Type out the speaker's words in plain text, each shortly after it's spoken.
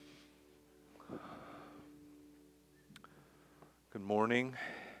Good morning.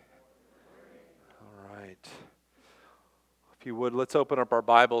 All right. If you would, let's open up our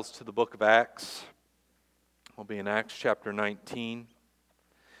Bibles to the book of Acts. We'll be in Acts chapter 19.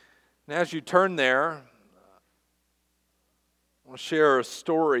 And as you turn there, I want to share a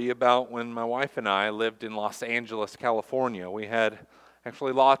story about when my wife and I lived in Los Angeles, California. We had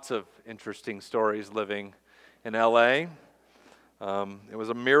actually lots of interesting stories living in LA. It was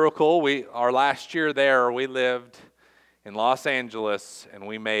a miracle. Our last year there, we lived in Los Angeles, and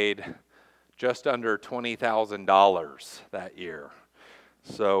we made just under $20,000 that year.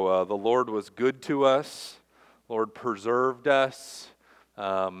 So the Lord was good to us. Lord preserved us,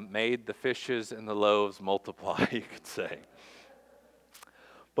 made the fishes and the loaves multiply, you could say.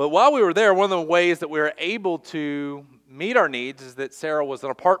 But while we were there, one of the ways that we were able to meet our needs is that Sarah was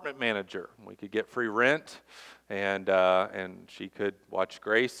an apartment manager. We could get free rent, and she could watch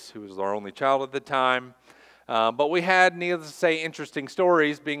Grace, who was our only child at the time. But we had, needless to say, interesting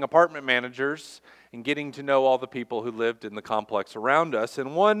stories being apartment managers and getting to know all the people who lived in the complex around us.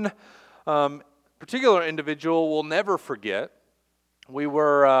 And one particular individual we'll never forget. We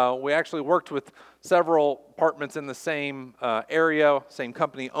actually worked with several apartments in the same area, same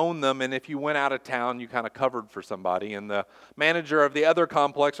company owned them, and if you went out of town, you kind of covered for somebody. And the manager of the other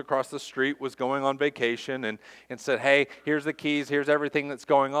complex across the street was going on vacation and said, "Hey, here's the keys, here's everything that's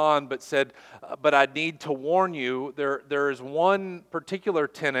going on," but said, "But I need to warn you, there is one particular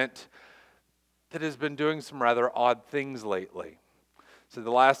tenant that has been doing some rather odd things lately." So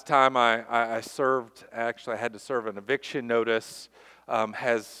the last time I served, actually I had to serve an eviction notice,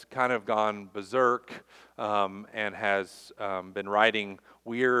 has kind of gone berserk and has been writing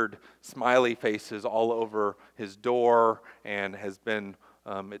weird smiley faces all over his door and has been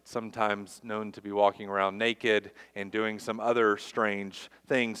it's sometimes known to be walking around naked and doing some other strange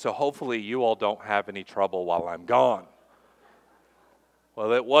things. So hopefully you all don't have any trouble while I'm gone.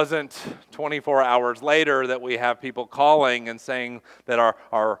 Well, it wasn't 24 hours later that we have people calling and saying that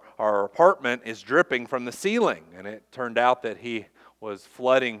our apartment is dripping from the ceiling. And it turned out that he was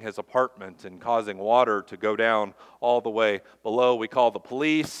flooding his apartment and causing water to go down all the way below. We called the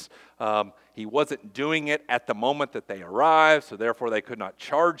police. He wasn't doing it at the moment that they arrived, so therefore they could not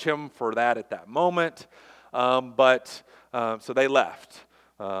charge him for that at that moment. So they left.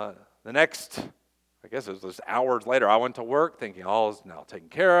 The next, I guess it was just hours later, I went to work thinking all is now taken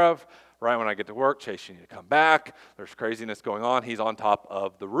care of. Right when I get to work, Chase, you need to come back. There's craziness going on. He's on top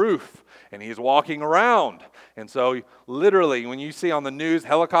of the roof, and he's walking around. And so literally, when you see on the news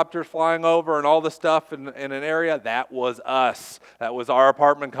helicopters flying over and all the stuff in an area, that was us. That was our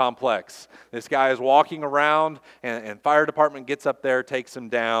apartment complex. This guy is walking around, and fire department gets up there, takes him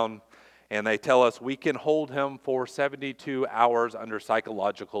down, and they tell us we can hold him for 72 hours under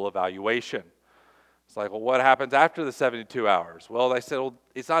psychological evaluation. It's like, well, what happens after the 72 hours? Well, they said, well,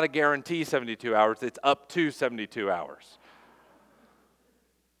 it's not a guarantee 72 hours. It's up to 72 hours.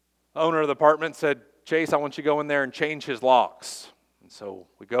 The owner of the apartment said, "Chase, I want you to go in there and change his locks." And so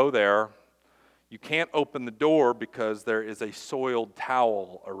we go there. You can't open the door because there is a soiled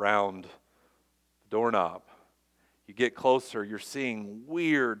towel around the doorknob. You get closer, you're seeing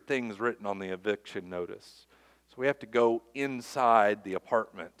weird things written on the eviction notice. So we have to go inside the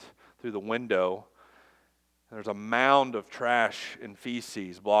apartment through the window. There's a mound of trash and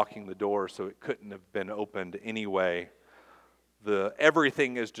feces blocking the door, so it couldn't have been opened anyway.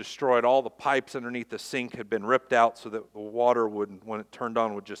 Everything is destroyed. All the pipes underneath the sink had been ripped out so that the water would, when it turned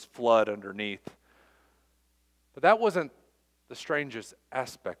on, would just flood underneath. But that wasn't the strangest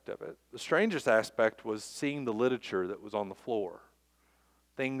aspect of it. The strangest aspect was seeing the literature that was on the floor.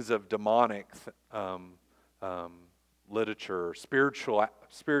 Things of demonic literature,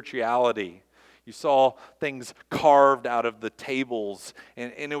 spirituality. You saw things carved out of the tables,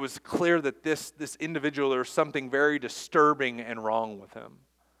 and it was clear that this individual, there was something very disturbing and wrong with him.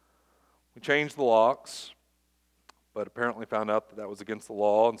 We changed the locks, but apparently found out that was against the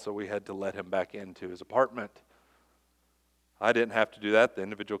law, and so we had to let him back into his apartment. I didn't have to do that. The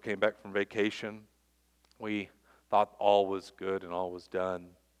individual came back from vacation. We thought all was good and all was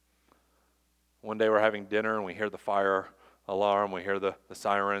done. One day we're having dinner, and we hear the fire alarm, we hear the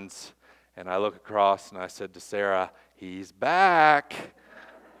sirens. And I look across and I said to Sarah, "He's back."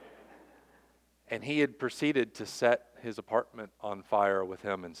 And he had proceeded to set his apartment on fire with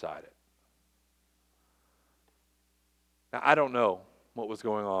him inside it. Now, I don't know what was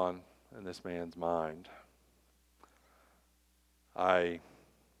going on in this man's mind. I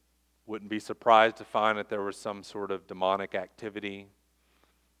wouldn't be surprised to find that there was some sort of demonic activity.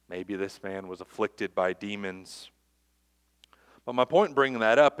 Maybe this man was afflicted by demons. But my point in bringing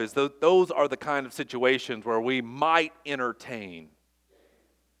that up is that those are the kind of situations where we might entertain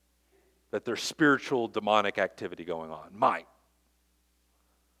that there's spiritual demonic activity going on. Might.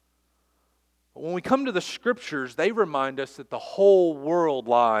 But when we come to the Scriptures, they remind us that the whole world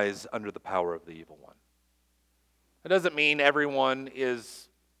lies under the power of the evil one. It doesn't mean everyone is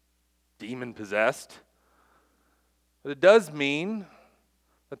demon-possessed, but it does mean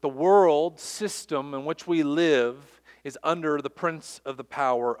that the world system in which we live is under the prince of the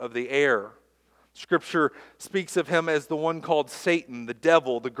power of the air. Scripture speaks of him as the one called Satan, the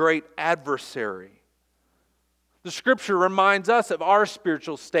devil, the great adversary. The Scripture reminds us of our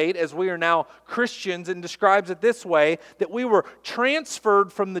spiritual state as we are now Christians and describes it this way, that we were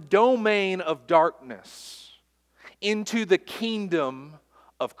transferred from the domain of darkness into the kingdom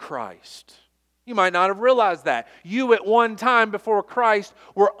of Christ. You might not have realized that. You at one time before Christ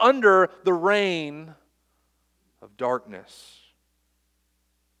were under the reign of darkness.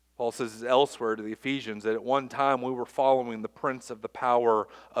 Paul says elsewhere to the Ephesians that at one time we were following the prince of the power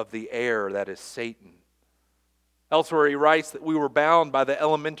of the air, that is Satan. Elsewhere he writes that we were bound by the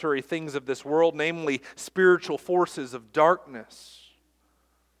elementary things of this world, namely spiritual forces of darkness.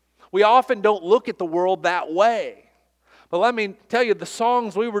 We often don't look at the world that way. But let me tell you, the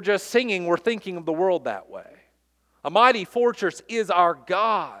songs we were just singing were thinking of the world that way. A mighty fortress is our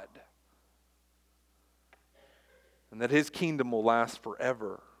God, and that his kingdom will last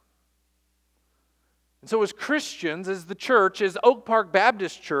forever. And so as Christians, as the church, as Oak Park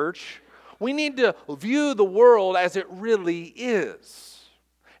Baptist Church, we need to view the world as it really is.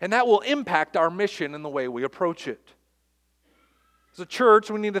 And that will impact our mission and the way we approach it. As a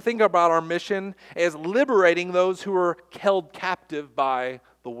church, we need to think about our mission as liberating those who are held captive by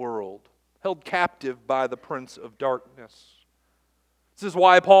the world, held captive by the prince of darkness. This is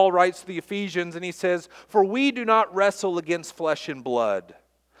why Paul writes to the Ephesians and he says, "For we do not wrestle against flesh and blood,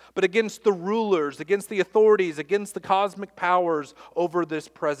 but against the rulers, against the authorities, against the cosmic powers over this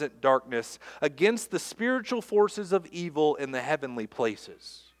present darkness, against the spiritual forces of evil in the heavenly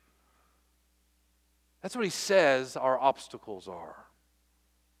places." That's what he says our obstacles are.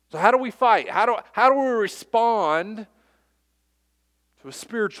 So how do we fight? How do we respond to a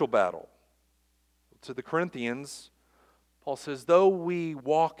spiritual battle? To the Corinthians, Paul says, though we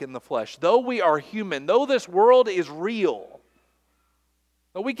walk in the flesh, though we are human, though this world is real,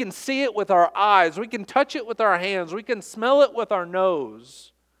 though we can see it with our eyes, we can touch it with our hands, we can smell it with our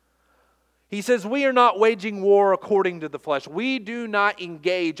nose, he says we are not waging war according to the flesh. We do not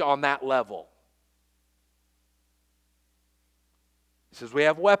engage on that level. He says we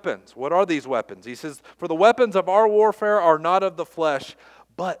have weapons. What are these weapons? He says, for the weapons of our warfare are not of the flesh,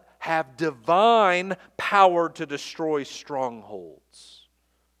 but have divine power to destroy strongholds.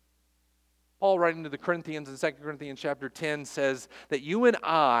 Paul, writing to the Corinthians in 2 Corinthians chapter 10, says that you and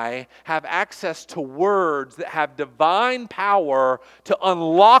I have access to words that have divine power to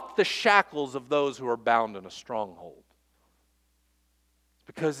unlock the shackles of those who are bound in a stronghold.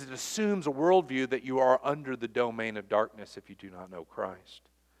 Because it assumes a worldview that you are under the domain of darkness if you do not know Christ.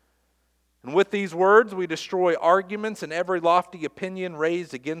 And with these words, we destroy arguments and every lofty opinion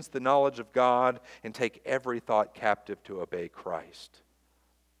raised against the knowledge of God and take every thought captive to obey Christ.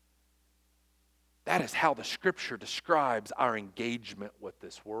 That is how the Scripture describes our engagement with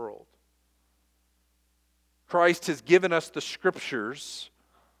this world. Christ has given us the Scriptures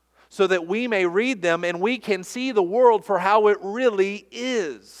so that we may read them and we can see the world for how it really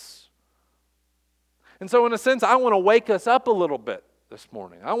is. And so in a sense, I want to wake us up a little bit this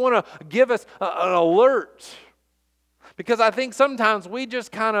morning. I want to give us an alert. Because I think sometimes we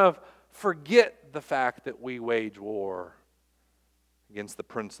just kind of forget the fact that we wage war against the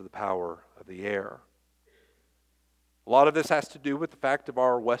prince of the power of the air. A lot of this has to do with the fact of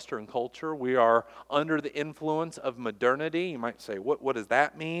our Western culture. We are under the influence of modernity. You might say, what does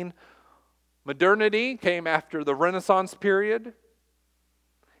that mean? Modernity came after the Renaissance period.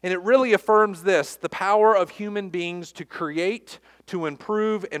 And it really affirms this, the power of human beings to create, to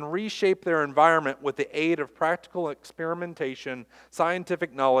improve, and reshape their environment with the aid of practical experimentation,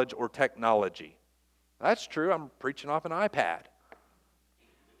 scientific knowledge, or technology. That's true. I'm preaching off an iPad.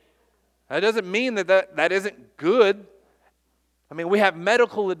 That doesn't mean that isn't good. I mean, we have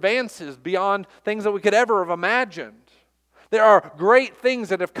medical advances beyond things that we could ever have imagined. There are great things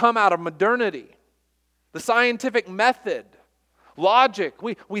that have come out of modernity. The scientific method, logic,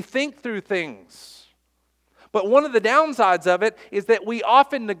 we think through things. But one of the downsides of it is that we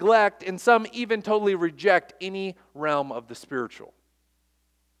often neglect, and some even totally reject, any realm of the spiritual.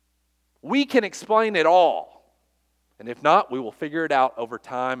 We can explain it all. And if not, we will figure it out over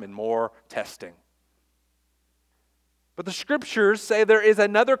time and more testing. But the Scriptures say there is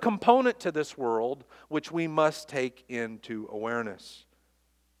another component to this world which we must take into awareness.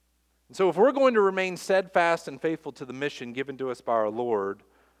 And so if we're going to remain steadfast and faithful to the mission given to us by our Lord,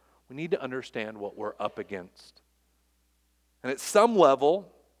 we need to understand what we're up against. And at some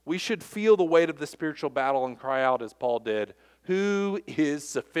level, we should feel the weight of the spiritual battle and cry out as Paul did, "Who is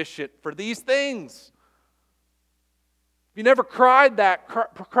sufficient for these things?" If you never cried that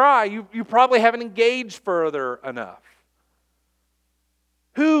cry, you probably haven't engaged further enough.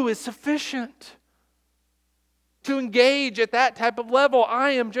 Who is sufficient to engage at that type of level?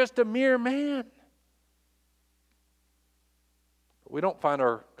 I am just a mere man. But we don't find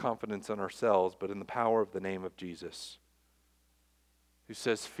our confidence in ourselves, but in the power of the name of Jesus, who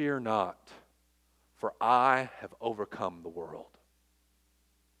says, "Fear not, for I have overcome the world."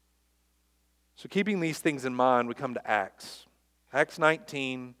 So keeping these things in mind, we come to Acts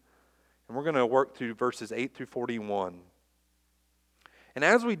 19, and we're going to work through verses 8 through 41. And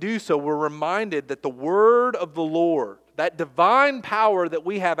as we do so, we're reminded that the word of the Lord, that divine power that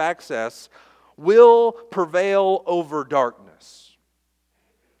we have access, will prevail over darkness.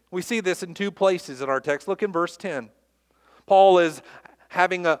 We see this in two places in our text. Look in verse 10. Paul is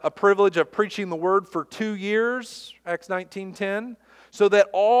having a privilege of preaching the word for 2 years, Acts 19:10, so that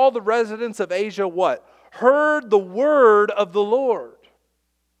all the residents of Asia, what? Heard the word of the Lord.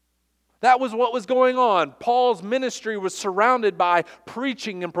 That was what was going on. Paul's ministry was surrounded by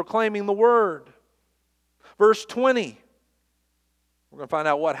preaching and proclaiming the word. Verse 20. We're going to find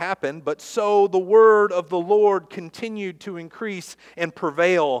out what happened. But so the word of the Lord continued to increase and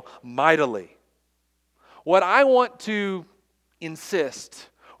prevail mightily. What I want to insist,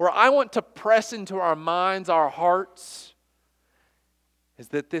 or I want to press into our minds, our hearts, is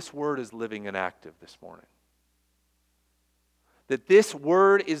that this word is living and active this morning. That this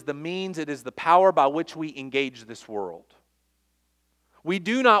word is the means, it is the power by which we engage this world. We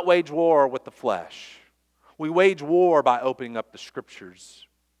do not wage war with the flesh. We wage war by opening up the Scriptures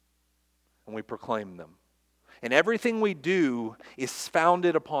and we proclaim them. And everything we do is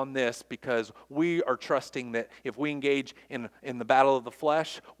founded upon this because we are trusting that if we engage in the battle of the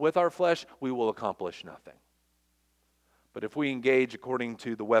flesh, with our flesh, we will accomplish nothing. But if we engage according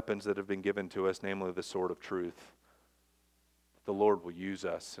to the weapons that have been given to us, namely the sword of truth, the Lord will use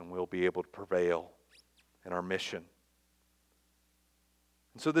us and we'll be able to prevail in our mission.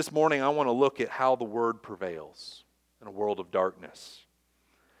 And so this morning I want to look at how the word prevails in a world of darkness.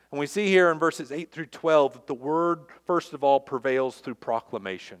 And we see here in verses 8 through 12 that the word, first of all, prevails through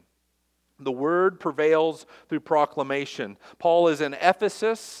proclamation. The word prevails through proclamation. Paul is in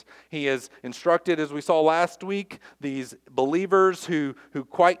Ephesus. He is instructed, as we saw last week, these believers who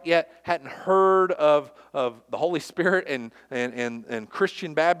quite yet hadn't heard of the Holy Spirit and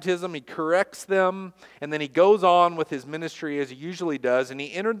Christian baptism. He corrects them, and then he goes on with his ministry as he usually does. And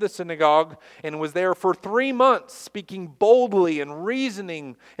he entered the synagogue and was there for 3 months, speaking boldly and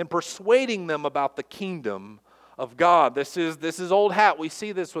reasoning and persuading them about the kingdom of God. This is old hat. We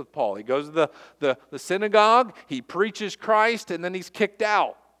see this with Paul. He goes to the synagogue, he preaches Christ, and then he's kicked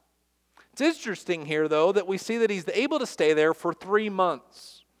out. It's interesting here, though, that we see that he's able to stay there for 3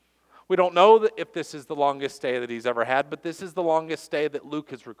 months. We don't know if this is the longest stay that he's ever had, but this is the longest stay that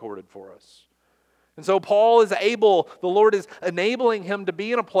Luke has recorded for us. And so Paul is able, the Lord is enabling him to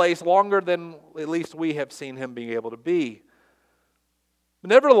be in a place longer than at least we have seen him being able to be. But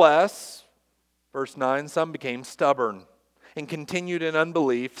nevertheless, verse 9, some became stubborn and continued in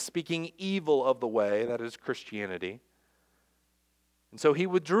unbelief, speaking evil of the way, that is Christianity. And so he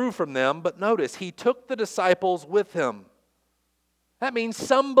withdrew from them, but notice, he took the disciples with him. That means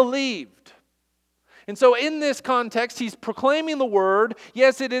some believed. And so in this context, he's proclaiming the word.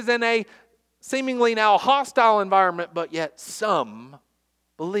 Yes, it is in a seemingly now hostile environment, but yet some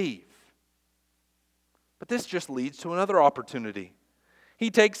believe. But this just leads to another opportunity.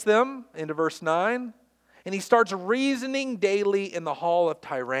 He takes them into verse 9, and he starts reasoning daily in the hall of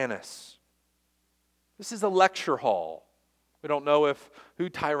Tyrannus. This is a lecture hall. We don't know who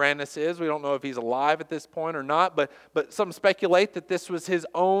Tyrannus is. We don't know if he's alive at this point or not, but some speculate that this was his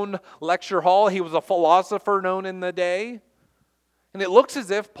own lecture hall. He was a philosopher known in the day. And it looks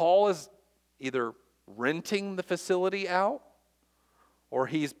as if Paul is either renting the facility out or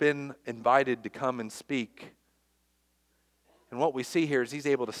he's been invited to come and speak. And what we see here is he's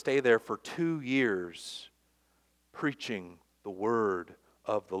able to stay there for 2 years preaching the word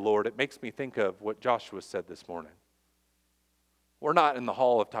of the Lord. It makes me think of what Joshua said this morning. We're not in the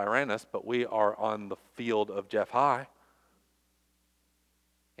hall of Tyrannus, but we are on the field of Jephthah.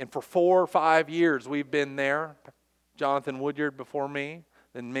 And for 4 or 5 years we've been there. Jonathan Woodyard before me,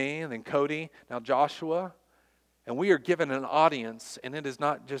 and then Cody, now Joshua. And we are given an audience, and it has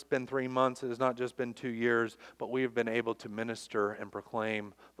not just been 3 months, it has not just been 2 years, but we have been able to minister and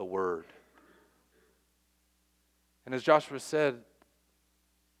proclaim the word. And as Joshua said,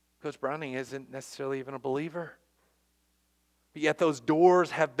 Coach Browning isn't necessarily even a believer. But yet those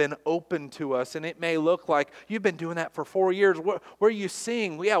doors have been opened to us, and it may look like you've been doing that for 4 years. Where are you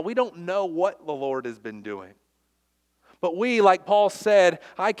seeing? Yeah, we don't know what the Lord has been doing. But we, like Paul said,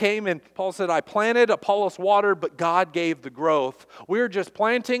 I came and Paul said, I planted, Apollos watered, but God gave the growth. We're just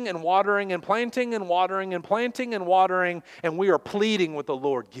planting and watering and planting and watering and planting and watering, and we are pleading with the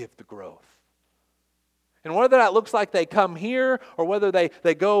Lord, give the growth. And whether that looks like they come here or whether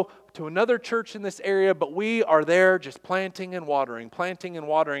they go to another church in this area, but we are there just planting and watering, planting and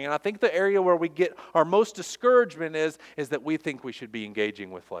watering. And I think the area where we get our most discouragement is that we think we should be engaging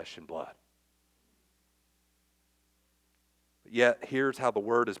with flesh and blood. Yet, here's how the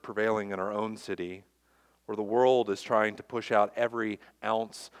word is prevailing in our own city, where the world is trying to push out every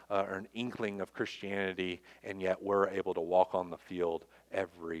ounce or an inkling of Christianity, and yet we're able to walk on the field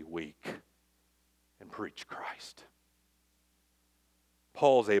every week and preach Christ.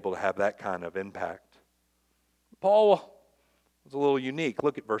 Paul's able to have that kind of impact. Paul was a little unique.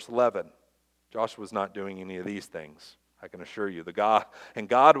 Look at verse 11. Joshua was not doing any of these things, I can assure you. God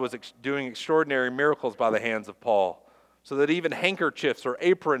was doing extraordinary miracles by the hands of Paul, so that even handkerchiefs or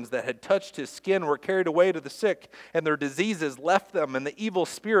aprons that had touched his skin were carried away to the sick, and their diseases left them, and the evil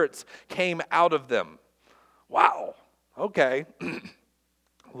spirits came out of them. Wow. Okay.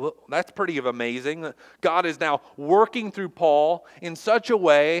 Well, that's pretty amazing. God is now working through Paul in such a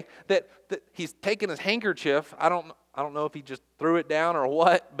way that he's taken his handkerchief. I don't know if he just threw it down or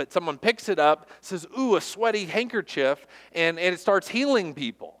what, but someone picks it up, says, ooh, a sweaty handkerchief, and it starts healing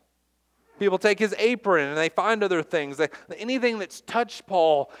people. People take his apron and they find other things. Anything that's touched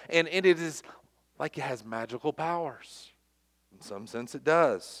Paul, and it is like it has magical powers. In some sense it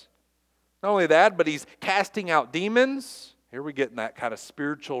does. Not only that, but he's casting out demons. Here we get in that kind of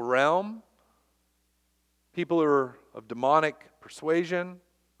spiritual realm. People who are of demonic persuasion,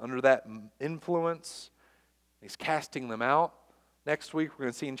 under that influence, he's casting them out. Next week we're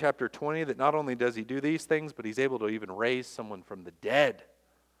going to see in chapter 20 that not only does he do these things, but he's able to even raise someone from the dead.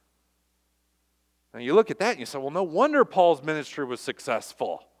 Now you look at that and you say, well, no wonder Paul's ministry was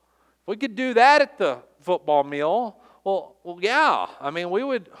successful. If we could do that at the football meal, well, yeah. I mean,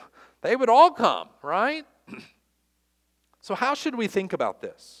 they would all come, right? So how should we think about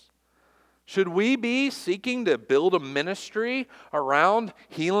this? Should we be seeking to build a ministry around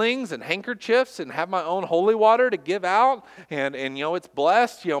healings and handkerchiefs and have my own holy water to give out and it's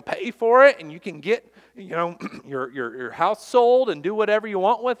blessed, pay for it, and you can get your house sold and do whatever you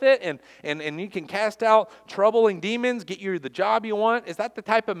want with it, and you can cast out troubling demons, get you the job you want? Is that the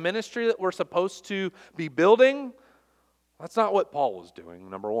type of ministry that we're supposed to be building? That's not what Paul was doing,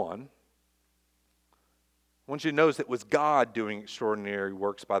 number one. I want you to notice it was God doing extraordinary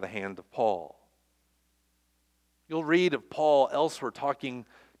works by the hand of Paul. You'll read of Paul elsewhere talking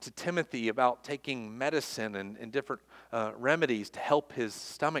to Timothy about taking medicine and different remedies to help his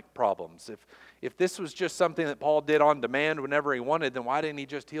stomach problems. If this was just something that Paul did on demand whenever he wanted, then why didn't he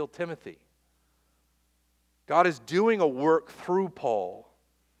just heal Timothy? God is doing a work through Paul.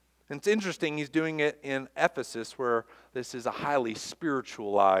 And it's interesting, he's doing it in Ephesus, where this is a highly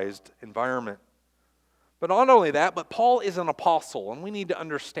spiritualized environment. But not only that, but Paul is an apostle, and we need to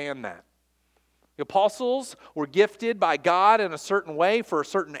understand that. The apostles were gifted by God in a certain way for a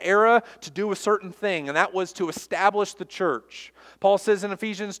certain era to do a certain thing, and that was to establish the church. Paul says in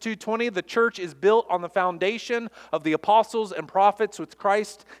Ephesians 2:20, the church is built on the foundation of the apostles and prophets, with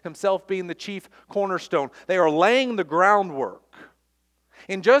Christ himself being the chief cornerstone. They are laying the groundwork.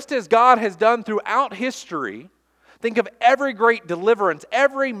 And just as God has done throughout history, think of every great deliverance,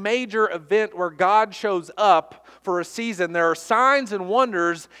 every major event where God shows up for a season. There are signs and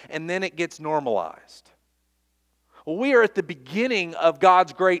wonders, and then it gets normalized. Well, we are at the beginning of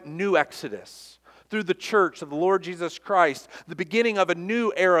God's great new exodus through the church of the Lord Jesus Christ, the beginning of a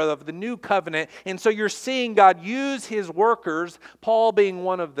new era, of the new covenant. And so you're seeing God use his workers, Paul being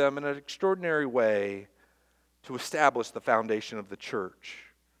one of them, in an extraordinary way to establish the foundation of the church.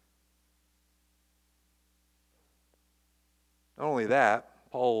 Not only that,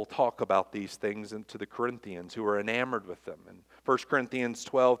 Paul will talk about these things to the Corinthians who are enamored with them. In 1 Corinthians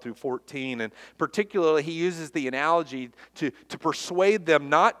 12 through 14, and particularly he uses the analogy to persuade them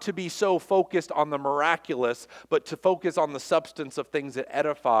not to be so focused on the miraculous, but to focus on the substance of things that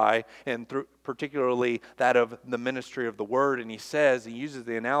edify, and particularly that of the ministry of the word. And he uses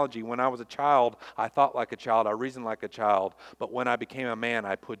the analogy, when I was a child, I thought like a child, I reasoned like a child, but when I became a man,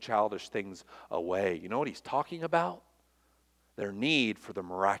 I put childish things away. You know what he's talking about? Their need for the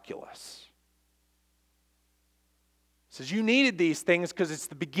miraculous. He says, you needed these things because it's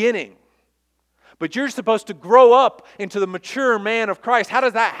the beginning. But you're supposed to grow up into the mature man of Christ. How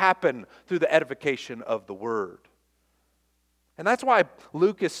does that happen? Through the edification of the Word. And that's why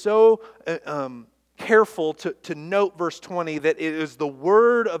Luke is so careful to note verse 20, that it is the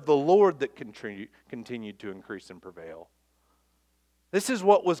Word of the Lord that continued to increase and prevail. This is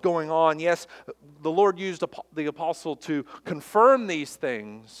what was going on. Yes, the Lord used the apostle to confirm these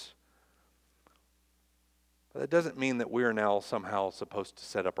things. But that doesn't mean that we are now somehow supposed to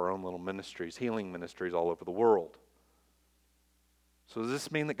set up our own little ministries, healing ministries all over the world. So does this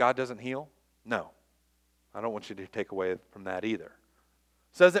mean that God doesn't heal? No. I don't want you to take away from that either.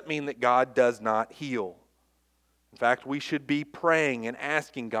 It doesn't mean that God does not heal. In fact, we should be praying and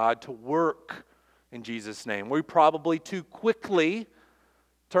asking God to work in Jesus' name. We probably too quickly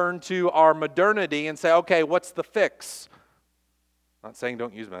turn to our modernity and say, okay, what's the fix? I'm not saying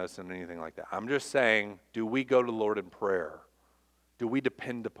don't use medicine or anything like that. I'm just saying, do we go to the Lord in prayer? Do we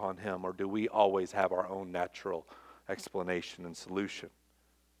depend upon Him, or do we always have our own natural explanation and solution?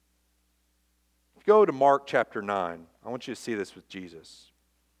 If you go to Mark chapter 9, I want you to see this with Jesus.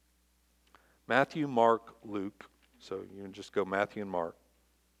 Matthew, Mark, Luke. So you can just go Matthew and Mark.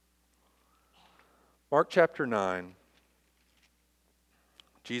 Mark chapter 9.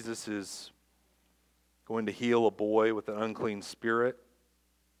 Jesus is going to heal a boy with an unclean spirit.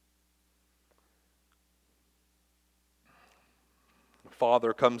 The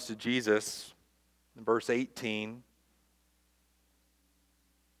father comes to Jesus in verse 18.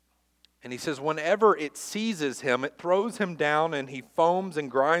 And he says, whenever it seizes him, it throws him down, and he foams and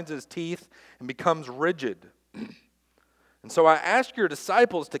grinds his teeth and becomes rigid. And so I asked your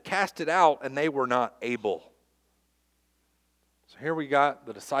disciples to cast it out, and they were not able. So here we got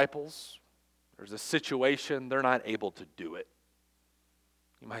the disciples. There's a situation. They're not able to do it.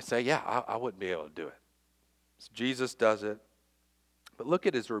 You might say, yeah, I wouldn't be able to do it. So Jesus does it. But look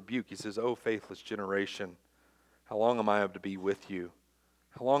at his rebuke. He says, "O faithless generation, how long am I to be with you?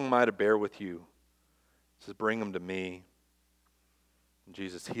 How long am I to bear with you?" He says, "Bring him to me." And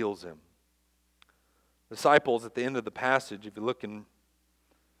Jesus heals him. The disciples, at the end of the passage, if you look in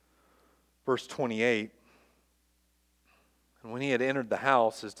verse 28, and when he had entered the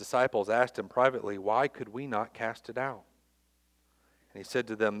house, his disciples asked him privately, "Why could we not cast it out?" And he said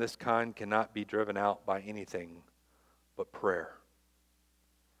to them, "This kind cannot be driven out by anything but prayer."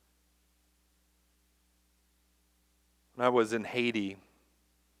 When I was in Haiti,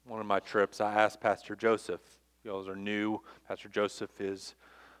 one of my trips, I asked Pastor Joseph. You guys are new. Pastor Joseph is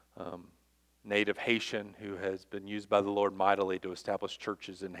native Haitian who has been used by the Lord mightily to establish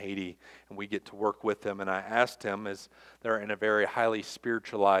churches in Haiti, and we get to work with him. And I asked him, as they're in a very highly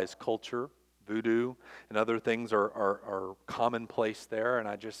spiritualized culture, voodoo and other things are commonplace there, and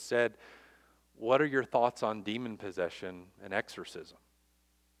I just said, "What are your thoughts on demon possession and exorcism?"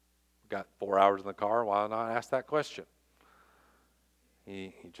 We've got 4 hours in the car. Why not ask that question?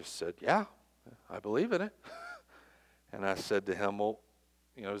 He just said, "Yeah, I believe in it." And I said to him, "Well,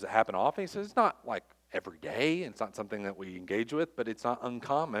 does it happen often?" He says, "It's not like every day. It's not something that we engage with, but it's not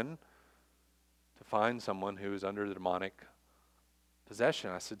uncommon to find someone who is under the demonic possession."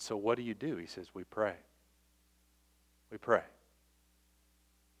 I said, "So what do you do?" He says, "We pray. We pray."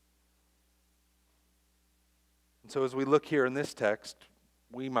 And so as we look here in this text,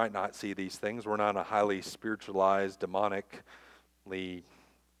 we might not see these things. We're not a highly spiritualized, demonically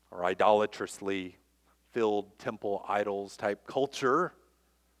or idolatrously filled temple idols type culture.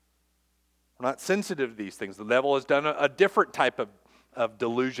 We're not sensitive to these things. The devil has done a different type of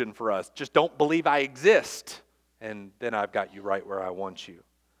delusion for us. Just don't believe I exist, and then I've got you right where I want you.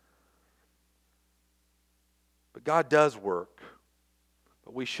 But God does work.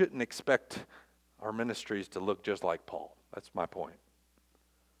 But we shouldn't expect our ministries to look just like Paul. That's my point.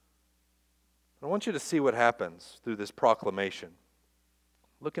 I want you to see what happens through this proclamation.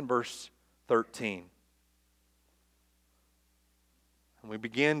 Look in verse 13. And we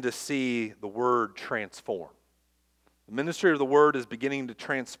begin to see the word transform. The ministry of the word is beginning to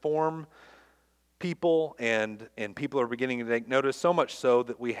transform people, and people are beginning to take notice, so much so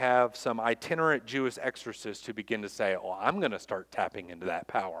that we have some itinerant Jewish exorcists who begin to say, oh, I'm going to start tapping into that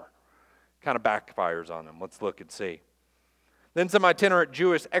power. Kind of backfires on them. Let's look and see. Then some itinerant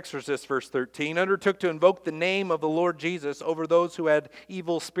Jewish exorcists, verse 13, undertook to invoke the name of the Lord Jesus over those who had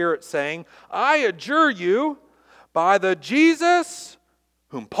evil spirits, saying, I adjure you by the Jesus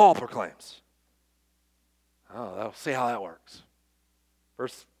whom Paul proclaims. Oh, we'll see how that works.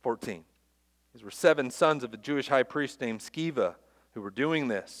 Verse 14. These were 7 sons of a Jewish high priest named Sceva who were doing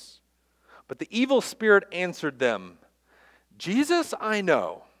this. But the evil spirit answered them, Jesus I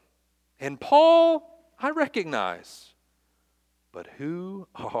know, and Paul I recognize. But who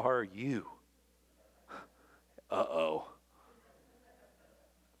are you? Uh-oh.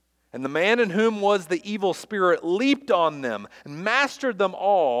 And the man in whom was the evil spirit leaped on them and mastered them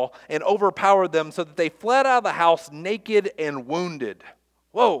all and overpowered them so that they fled out of the house naked and wounded.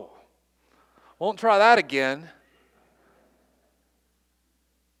 Whoa. Won't try that again.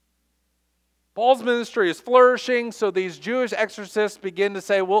 Paul's ministry is flourishing, so these Jewish exorcists begin to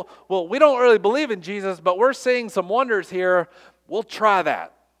say, well, we don't really believe in Jesus, but we're seeing some wonders here. We'll try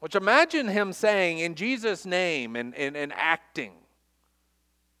that. Which imagine him saying, in Jesus' name, and acting,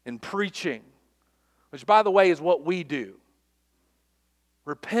 and preaching, which, by the way, is what we do.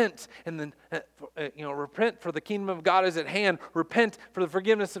 Repent, and then repent, for the kingdom of God is at hand. Repent for the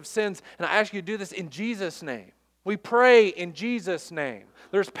forgiveness of sins. And I ask you to do this in Jesus' name. We pray in Jesus' name.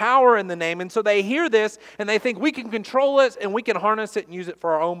 There's power in the name. And so they hear this and they think we can control it and we can harness it and use it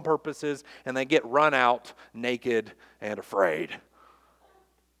for our own purposes. And they get run out naked and afraid.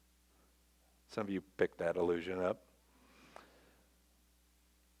 Some of you picked that illusion up.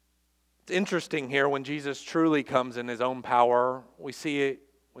 It's interesting here when Jesus truly comes in his own power. We see it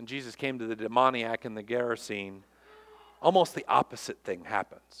when Jesus came to the demoniac in the Gerasene. Almost the opposite thing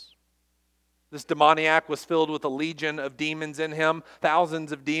happens. This demoniac was filled with a legion of demons in him,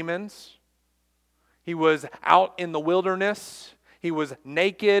 thousands of demons. He was out in the wilderness. He was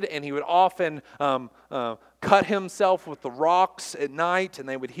naked, and he would often cut himself with the rocks at night, and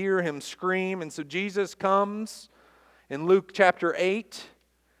they would hear him scream. And so Jesus comes in Luke chapter 8,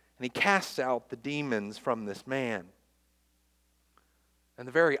 and he casts out the demons from this man. And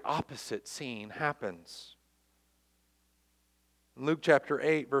the very opposite scene happens. In Luke chapter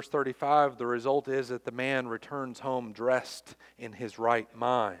 8, verse 35, the result is that the man returns home dressed in his right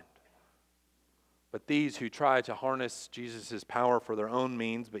mind. But these who try to harness Jesus' power for their own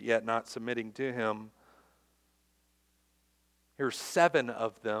means, but yet not submitting to him, here's 7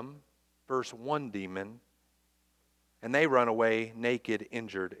 of them, verse 1 demon, and they run away naked,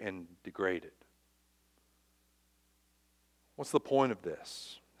 injured, and degraded. What's the point of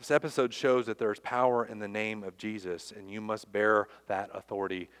this? This episode shows that there's power in the name of Jesus, and you must bear that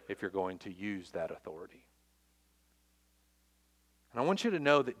authority if you're going to use that authority. And I want you to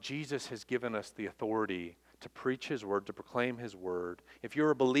know that Jesus has given us the authority to preach his word, to proclaim his word. If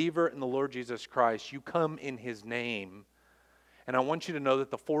you're a believer in the Lord Jesus Christ, you come in his name. And I want you to know that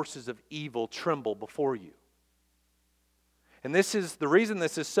the forces of evil tremble before you. And this is the reason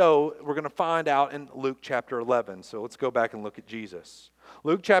this is so, we're going to find out in Luke chapter 11. So let's go back and look at Jesus.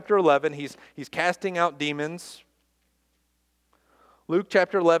 Luke chapter 11, he's casting out demons. Luke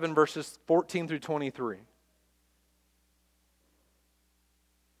chapter 11, verses 14 through 23.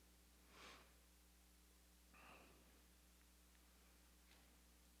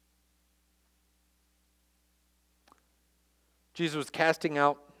 Jesus was casting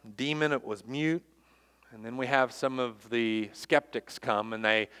out a demon. It was mute. And then we have some of the skeptics come and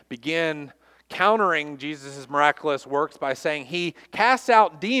they begin countering Jesus' miraculous works by saying he casts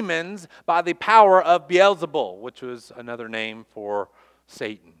out demons by the power of Beelzebul, which was another name for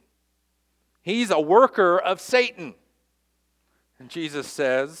Satan. He's a worker of Satan. And Jesus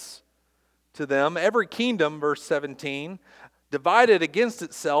says to them, every kingdom, verse 17, divided against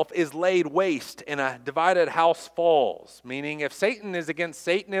itself is laid waste, and a divided house falls. Meaning if Satan is against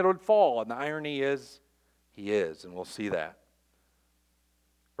Satan, it would fall. And the irony is, he is, and we'll see that.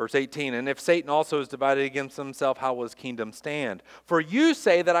 Verse 18, and if Satan also is divided against himself, how will his kingdom stand? For you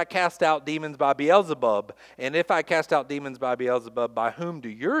say that I cast out demons by Beelzebub, and if I cast out demons by Beelzebub, by whom do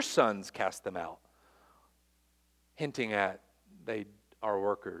your sons cast them out? Hinting at they are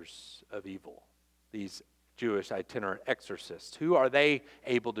workers of evil. These Jewish itinerant exorcists. Who are they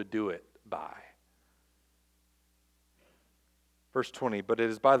able to do it by? Verse 20, but it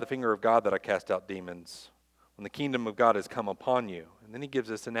is by the finger of God that I cast out demons, when the kingdom of God has come upon you. And then he gives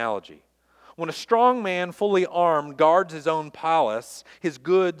this analogy. When a strong man fully armed guards his own palace, his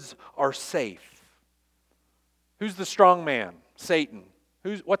goods are safe. Who's the strong man? Satan.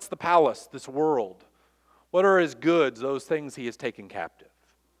 What's the palace? This world. What are his goods? Those things he has taken captive.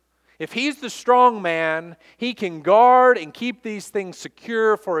 If he's the strong man, he can guard and keep these things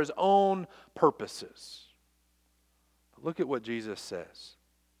secure for his own purposes. But look at what Jesus says.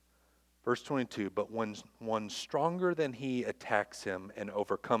 Verse 22, but when one stronger than he attacks him and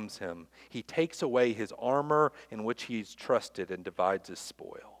overcomes him, he takes away his armor in which he's trusted and divides his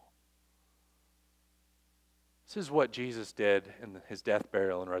spoil. This is what Jesus did in his death,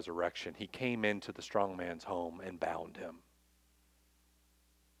 burial, and resurrection. He came into the strong man's home and bound him.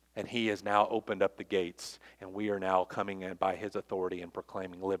 And he has now opened up the gates, and we are now coming in by his authority and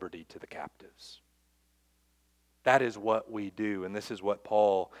proclaiming liberty to the captives. That is what we do, and this is what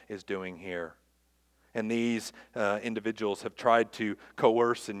Paul is doing here. And these individuals have tried to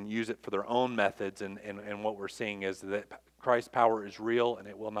coerce and use it for their own methods, and what we're seeing is that Christ's power is real, and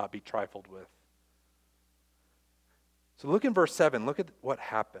it will not be trifled with. So look in verse 7. Look at what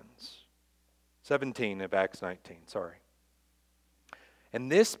happens. 17 of Acts 19, sorry. And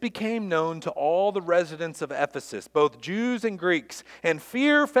this became known to all the residents of Ephesus, both Jews and Greeks, and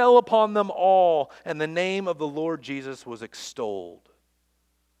fear fell upon them all, and the name of the Lord Jesus was extolled.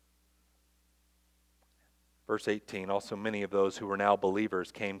 Verse 18, also many of those who were now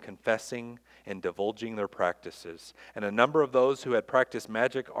believers came confessing and divulging their practices. And a number of those who had practiced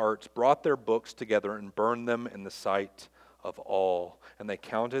magic arts brought their books together and burned them in the sight of all. And they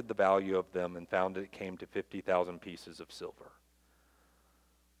counted the value of them and found it came to 50,000 pieces of silver.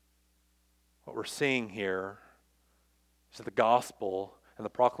 What we're seeing here is that the gospel and the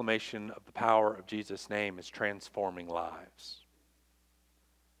proclamation of the power of Jesus' name is transforming lives.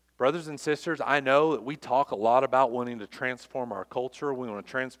 Brothers and sisters, I know that we talk a lot about wanting to transform our culture. We want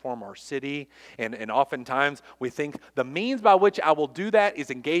to transform our city. And oftentimes we think the means by which I will do that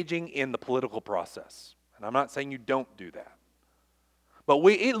is engaging in the political process. And I'm not saying you don't do that. But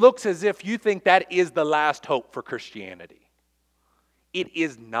it looks as if you think that is the last hope for Christianity. It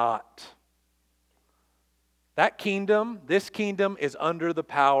is not. This kingdom is under the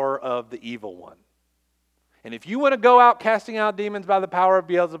power of the evil one. And if you want to go out casting out demons by the power of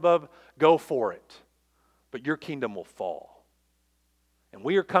Beelzebub, go for it. But your kingdom will fall. And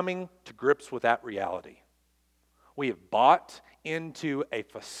we are coming to grips with that reality. We have bought into a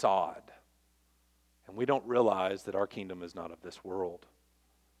facade. And we don't realize that our kingdom is not of this world.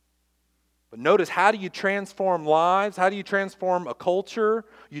 But notice, how do you transform lives? How do you transform a culture?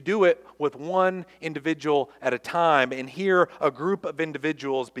 You do it with one individual at a time. And here, a group of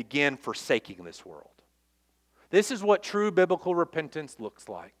individuals begin forsaking this world. This is what true biblical repentance looks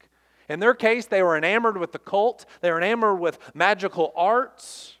like. In their case, they were enamored with the cult. They were enamored with magical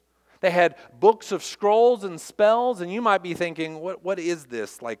arts. They had books of scrolls and spells. And you might be thinking, what is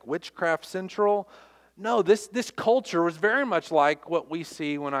this? Like Witchcraft Central? No, this culture was very much like what we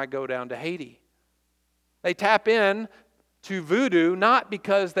see when I go down to Haiti. They tap in to voodoo not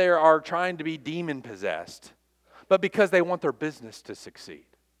because they are trying to be demon-possessed, but because they want their business to succeed.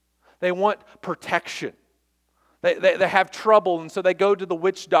 They want protection. They have trouble, and so they go to the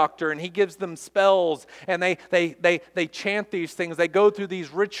witch doctor, and he gives them spells, and they chant these things. They go through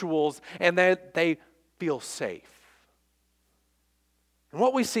these rituals, and they feel safe. And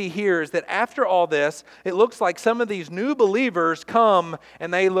what we see here is that after all this, it looks like some of these new believers come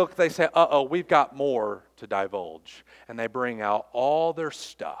and they say, we've got more to divulge. And they bring out all their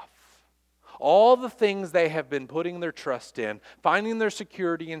stuff, all the things they have been putting their trust in, finding their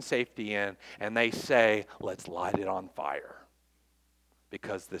security and safety in, and they say, let's light it on fire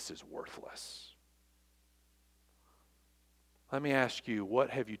because this is worthless. Let me ask you, what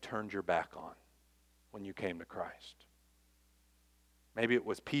have you turned your back on when you came to Christ? Maybe it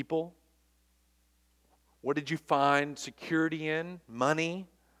was people. What did you find security in? Money,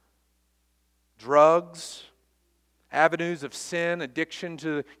 drugs, avenues of sin, addiction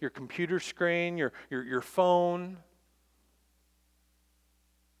to your computer screen, your phone.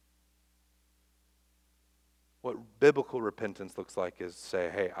 What biblical repentance looks like is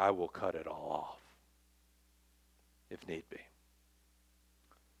say, hey, I will cut it all off if need be.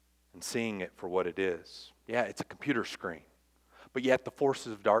 And seeing it for what it is. Yeah, it's a computer screen. But yet the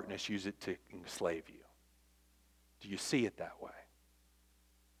forces of darkness use it to enslave you. Do you see it that way?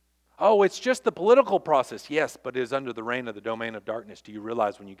 Oh, it's just the political process. Yes, but it is under the reign of the domain of darkness. Do you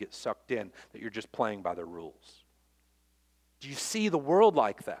realize when you get sucked in that you're just playing by their rules? Do you see the world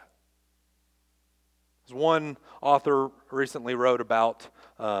like that? As one author recently wrote about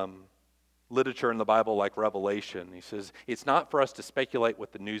literature in the Bible like Revelation. He says, it's not for us to speculate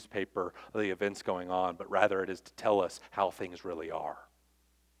with the newspaper or the events going on, but rather it is to tell us how things really are.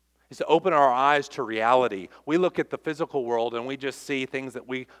 is to open our eyes to reality. We look at the physical world and we just see things that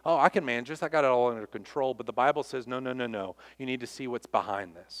I can manage this, I got it all under control. But the Bible says, no. You need to see what's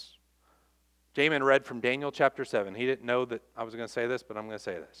behind this. Jamin read from Daniel chapter 7. He didn't know that I was going to say this, but I'm going to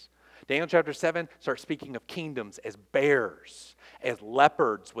say this. Daniel chapter 7 starts speaking of kingdoms as bears, as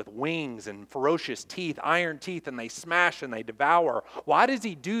leopards with wings and ferocious teeth, iron teeth, and they smash and they devour. Why does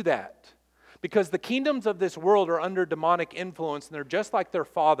he do that? Because the kingdoms of this world are under demonic influence, and they're just like their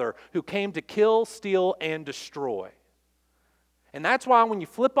father who came to kill, steal, and destroy. And that's why when you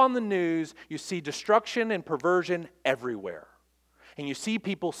flip on the news, you see destruction and perversion everywhere. And you see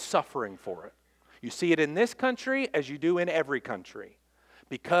people suffering for it. You see it in this country as you do in every country.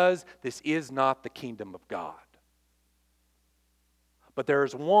 Because this is not the kingdom of God. But there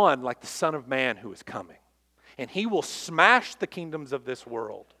is one like the Son of Man who is coming. And he will smash the kingdoms of this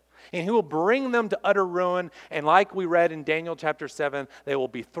world. And he will bring them to utter ruin. And like we read in Daniel chapter 7, they will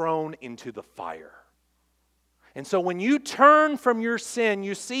be thrown into the fire. And so when you turn from your sin,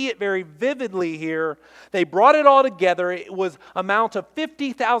 you see it very vividly here. They brought it all together. It was amount of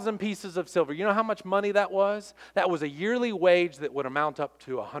 50,000 pieces of silver. You know how much money that was? That was a yearly wage that would amount up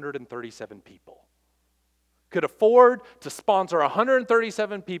to 137 people. Could afford to sponsor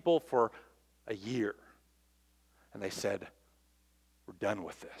 137 people for a year. And they said, we're done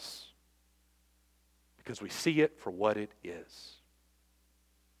with this. Because we see it for what it is.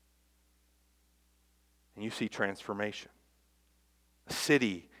 And you see transformation. The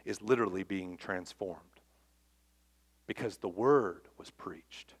city is literally being transformed. Because the word was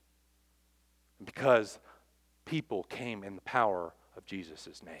preached. And because people came in the power of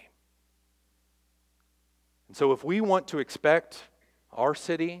Jesus' name. And so if we want to expect our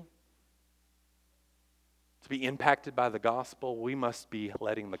city to be impacted by the gospel, we must be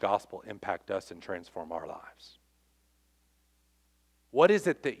letting the gospel impact us and transform our lives. What is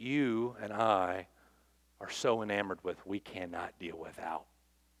it that you and I are so enamored with we cannot deal without?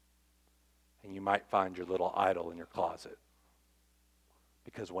 And you might find your little idol in your closet.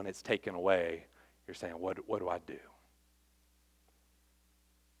 Because when it's taken away, you're saying, what do I do?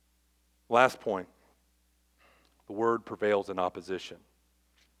 Last point. The word prevails in opposition.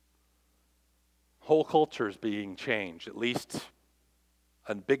 Whole culture is being changed, at least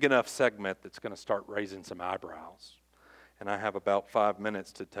a big enough segment that's going to start raising some eyebrows. And I have about 5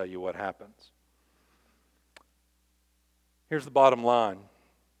 minutes to tell you what happens. Here's the bottom line.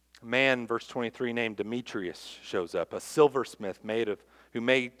 A man, verse 23, named Demetrius shows up, a silversmith who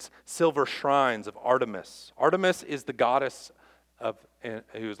made silver shrines of Artemis. Artemis is the goddess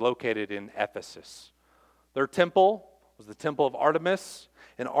who is located in Ephesus. Their temple was the temple of Artemis.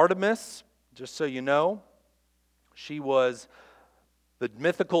 And Artemis, just so you know, she was the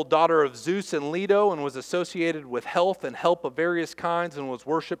mythical daughter of Zeus and Leto, and was associated with health and help of various kinds, and was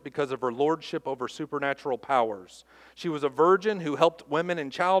worshipped because of her lordship over supernatural powers. She was a virgin who helped women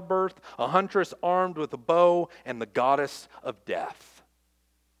in childbirth, a huntress armed with a bow, and the goddess of death.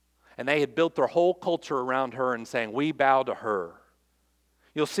 And they had built their whole culture around her and saying, we bow to her.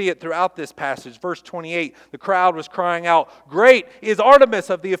 You'll see it throughout this passage. Verse 28, the crowd was crying out, great is Artemis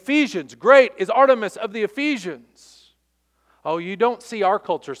of the Ephesians. Great is Artemis of the Ephesians. Oh, you don't see our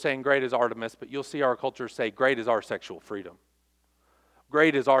culture saying great is Artemis, but you'll see our culture say great is our sexual freedom.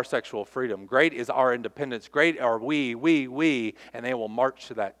 Great is our sexual freedom. Great is our independence. Great are we, and they will march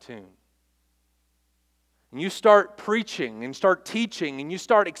to that tune. And you start preaching and start teaching and you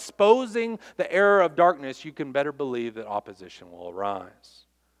start exposing the error of darkness, you can better believe that opposition will arise.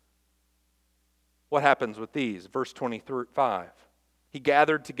 What happens with these? Verse 25. He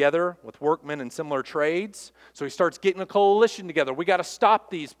gathered together with workmen in similar trades. So he starts getting a coalition together. We got to stop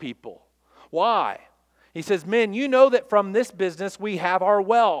these people. Why? He says, men, you know that from this business we have our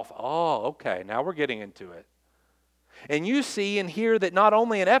wealth. Oh, okay, now we're getting into it. And you see and hear that not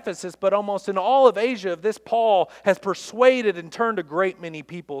only in Ephesus, but almost in all of Asia, this Paul has persuaded and turned a great many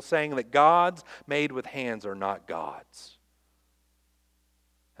people, saying that gods made with hands are not gods.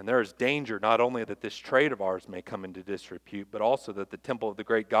 And there is danger not only that this trade of ours may come into disrepute, but also that the temple of the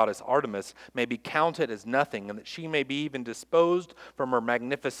great goddess Artemis may be counted as nothing, and that she may be even disposed from her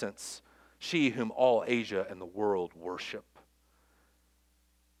magnificence, she whom all Asia and the world worship.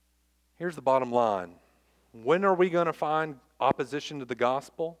 Here's the bottom line. When are we going to find opposition to the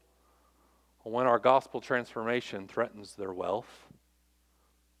gospel? When our gospel transformation threatens their wealth,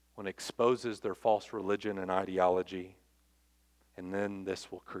 when it exposes their false religion and ideology, and then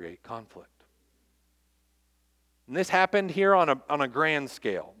this will create conflict. And this happened here on a grand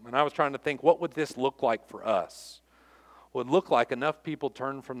scale. And I was trying to think, what would this look like for us? It would look like enough people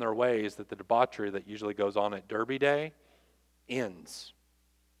turn from their ways that the debauchery that usually goes on at Derby Day ends.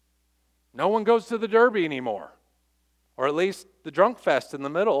 No one goes to the Derby anymore. Or at least the drunk fest in the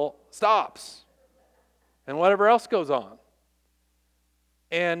middle stops. And whatever else goes on.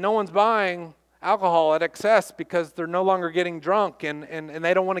 And no one's buying alcohol at excess because they're no longer getting drunk and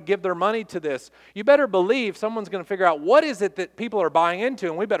they don't want to give their money to this. You better believe someone's going to figure out what is it that people are buying into,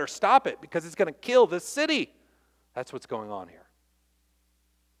 and we better stop it because it's going to kill this city. That's what's going on here.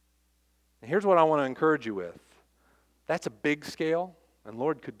 And here's what I want to encourage you with. That's a big scale, and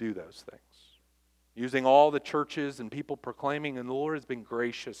Lord could do those things. Using all the churches and people proclaiming, and the Lord has been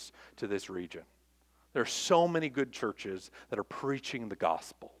gracious to this region. There are so many good churches that are preaching the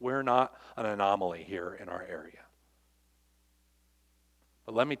gospel. We're not an anomaly here in our area.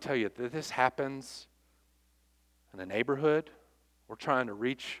 But let me tell you, that this happens in a neighborhood. We're trying to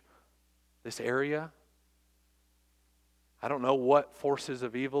reach this area. I don't know what forces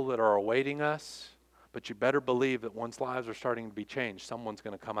of evil that are awaiting us, but you better believe that once lives are starting to be changed, someone's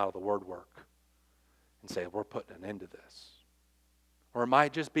going to come out of the word work and say, we're putting an end to this. Or it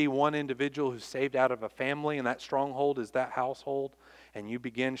might just be one individual who's saved out of a family, and that stronghold is that household, and you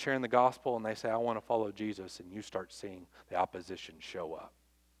begin sharing the gospel, and they say, I want to follow Jesus, and you start seeing the opposition show up.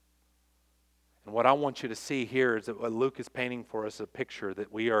 And what I want you to see here is that what Luke is painting for us is a picture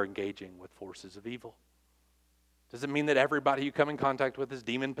that we are engaging with forces of evil. Doesn't mean that everybody you come in contact with is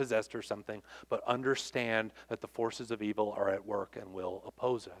demon-possessed or something, but understand that the forces of evil are at work and will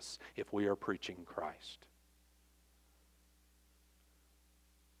oppose us if we are preaching Christ.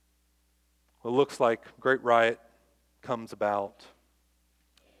 Well, it looks like great riot comes about.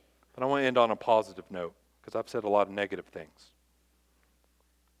 But I want to end on a positive note, because I've said a lot of negative things.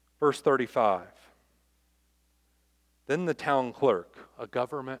 Verse 35. Then the town clerk, a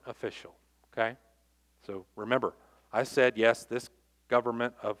government official, okay? So remember, I said, yes, this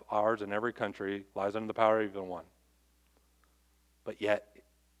government of ours in every country lies under the power of evil one. But yet,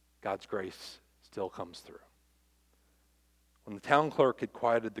 God's grace still comes through. When the town clerk had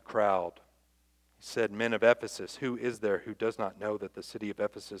quieted the crowd, he said, Men of Ephesus, who is there who does not know that the city of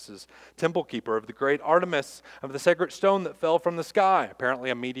Ephesus is temple keeper of the great Artemis of the sacred stone that fell from the sky? Apparently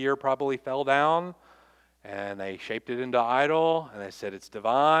a meteor probably fell down, and they shaped it into an idol, and they said it's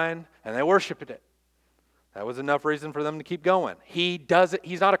divine, and they worshiped it. That was enough reason for them to keep going. He does it.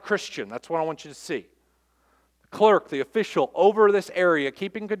 He's not a Christian. That's what I want you to see. The clerk, the official over this area,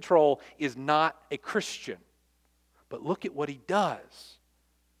 keeping control, is not a Christian. But look at what he does.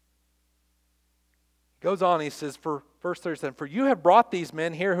 He goes on, he says, for verse 37, For you have brought these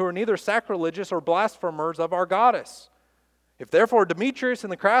men here who are neither sacrilegious or blasphemers of our goddess. If therefore Demetrius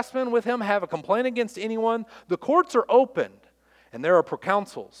and the craftsmen with him have a complaint against anyone, the courts are opened, and there are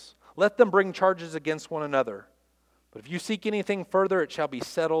proconsuls. Let them bring charges against one another. But if you seek anything further, it shall be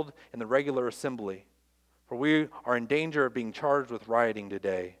settled in the regular assembly. For we are in danger of being charged with rioting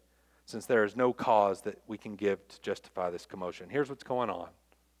today, since there is no cause that we can give to justify this commotion. Here's what's going on.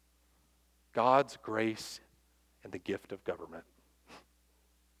 God's grace and the gift of government.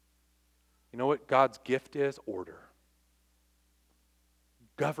 You know what God's gift is? Order.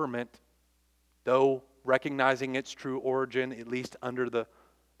 Government, though recognizing its true origin, at least under the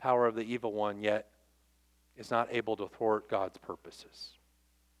power of the evil one, yet is not able to thwart God's purposes.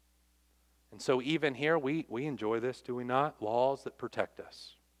 And so even here, we enjoy this, do we not? Laws that protect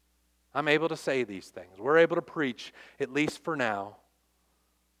us. I'm able to say these things. We're able to preach, at least for now.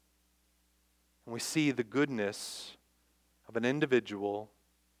 And we see the goodness of an individual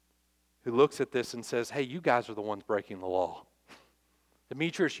who looks at this and says, hey, you guys are the ones breaking the law.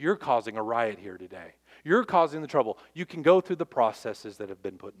 Demetrius, you're causing a riot here today. You're causing the trouble. You can go through the processes that have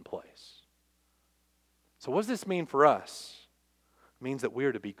been put in place. So what does this mean for us? It means that we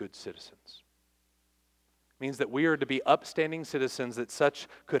are to be good citizens. It means that we are to be upstanding citizens, that such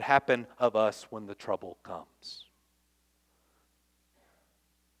could happen of us when the trouble comes.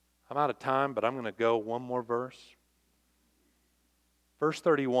 I'm out of time, but I'm going to go one more verse. Verse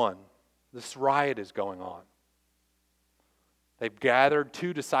 31, this riot is going on. They've gathered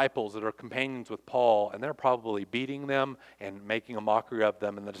 2 disciples that are companions with Paul, and they're probably beating them and making a mockery of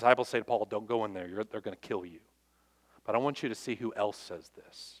them. And the disciples say to Paul, don't go in there, they're going to kill you. But I want you to see who else says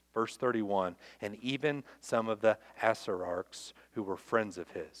this. Verse 31, and even some of the Assararchs who were friends of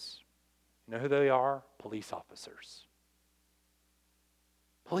his. You know who they are? Police officers.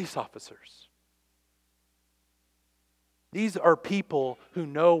 Police officers. These are people who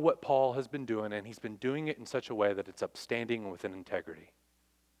know what Paul has been doing, and he's been doing it in such a way that it's upstanding and with an integrity.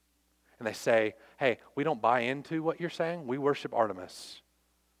 And they say, hey, we don't buy into what you're saying. We worship Artemis,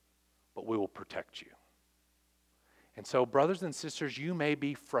 but we will protect you. And so, brothers and sisters, you may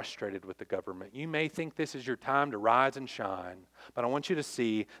be frustrated with the government. You may think this is your time to rise and shine. But I want you to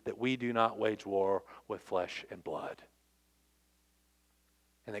see that we do not wage war with flesh and blood.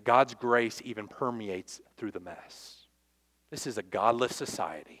 And that God's grace even permeates through the mess. This is a godless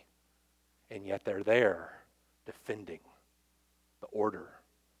society. And yet they're there defending the order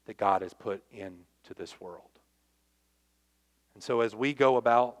that God has put into this world. And so as we go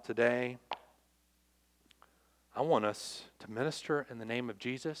about today, I want us to minister in the name of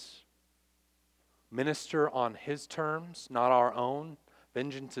Jesus. Minister on His terms, not our own.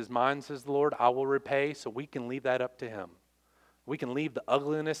 Vengeance is mine, says the Lord. I will repay, so we can leave that up to Him. We can leave the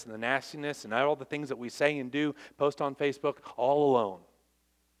ugliness and the nastiness and all the things that we say and do, post on Facebook, all alone.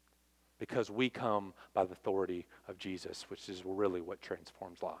 Because we come by the authority of Jesus, which is really what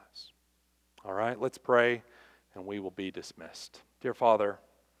transforms lives. All right, let's pray, and we will be dismissed. Dear Father,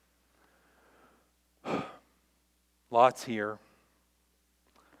 lots here,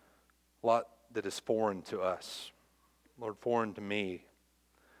 a lot that is foreign to us. Lord, foreign to me.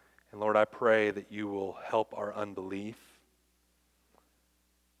 And Lord, I pray that you will help our unbelief.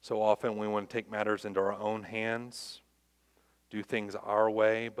 So often we want to take matters into our own hands, do things our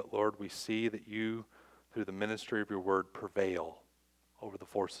way, but Lord, we see that you, through the ministry of your word, prevail over the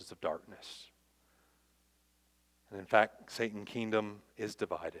forces of darkness. And in fact, Satan's kingdom is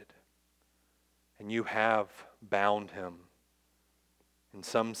divided. And you have bound him in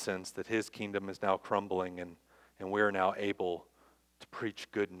some sense that his kingdom is now crumbling and we are now able to preach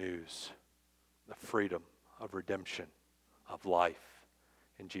good news, the freedom of redemption, of life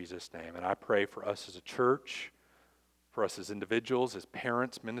in Jesus' name. And I pray for us as a church, for us as individuals, as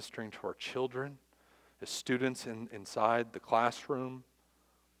parents ministering to our children, as students inside the classroom,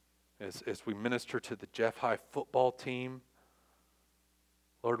 as we minister to the Jeff High football team.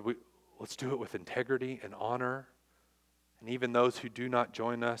 Lord, let's do it with integrity and honor. And even those who do not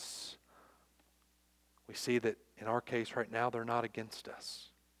join us, we see that in our case right now, they're not against us.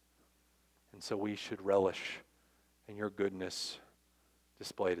 And so we should relish in your goodness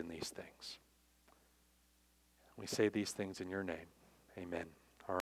displayed in these things. We say these things in your name. Amen.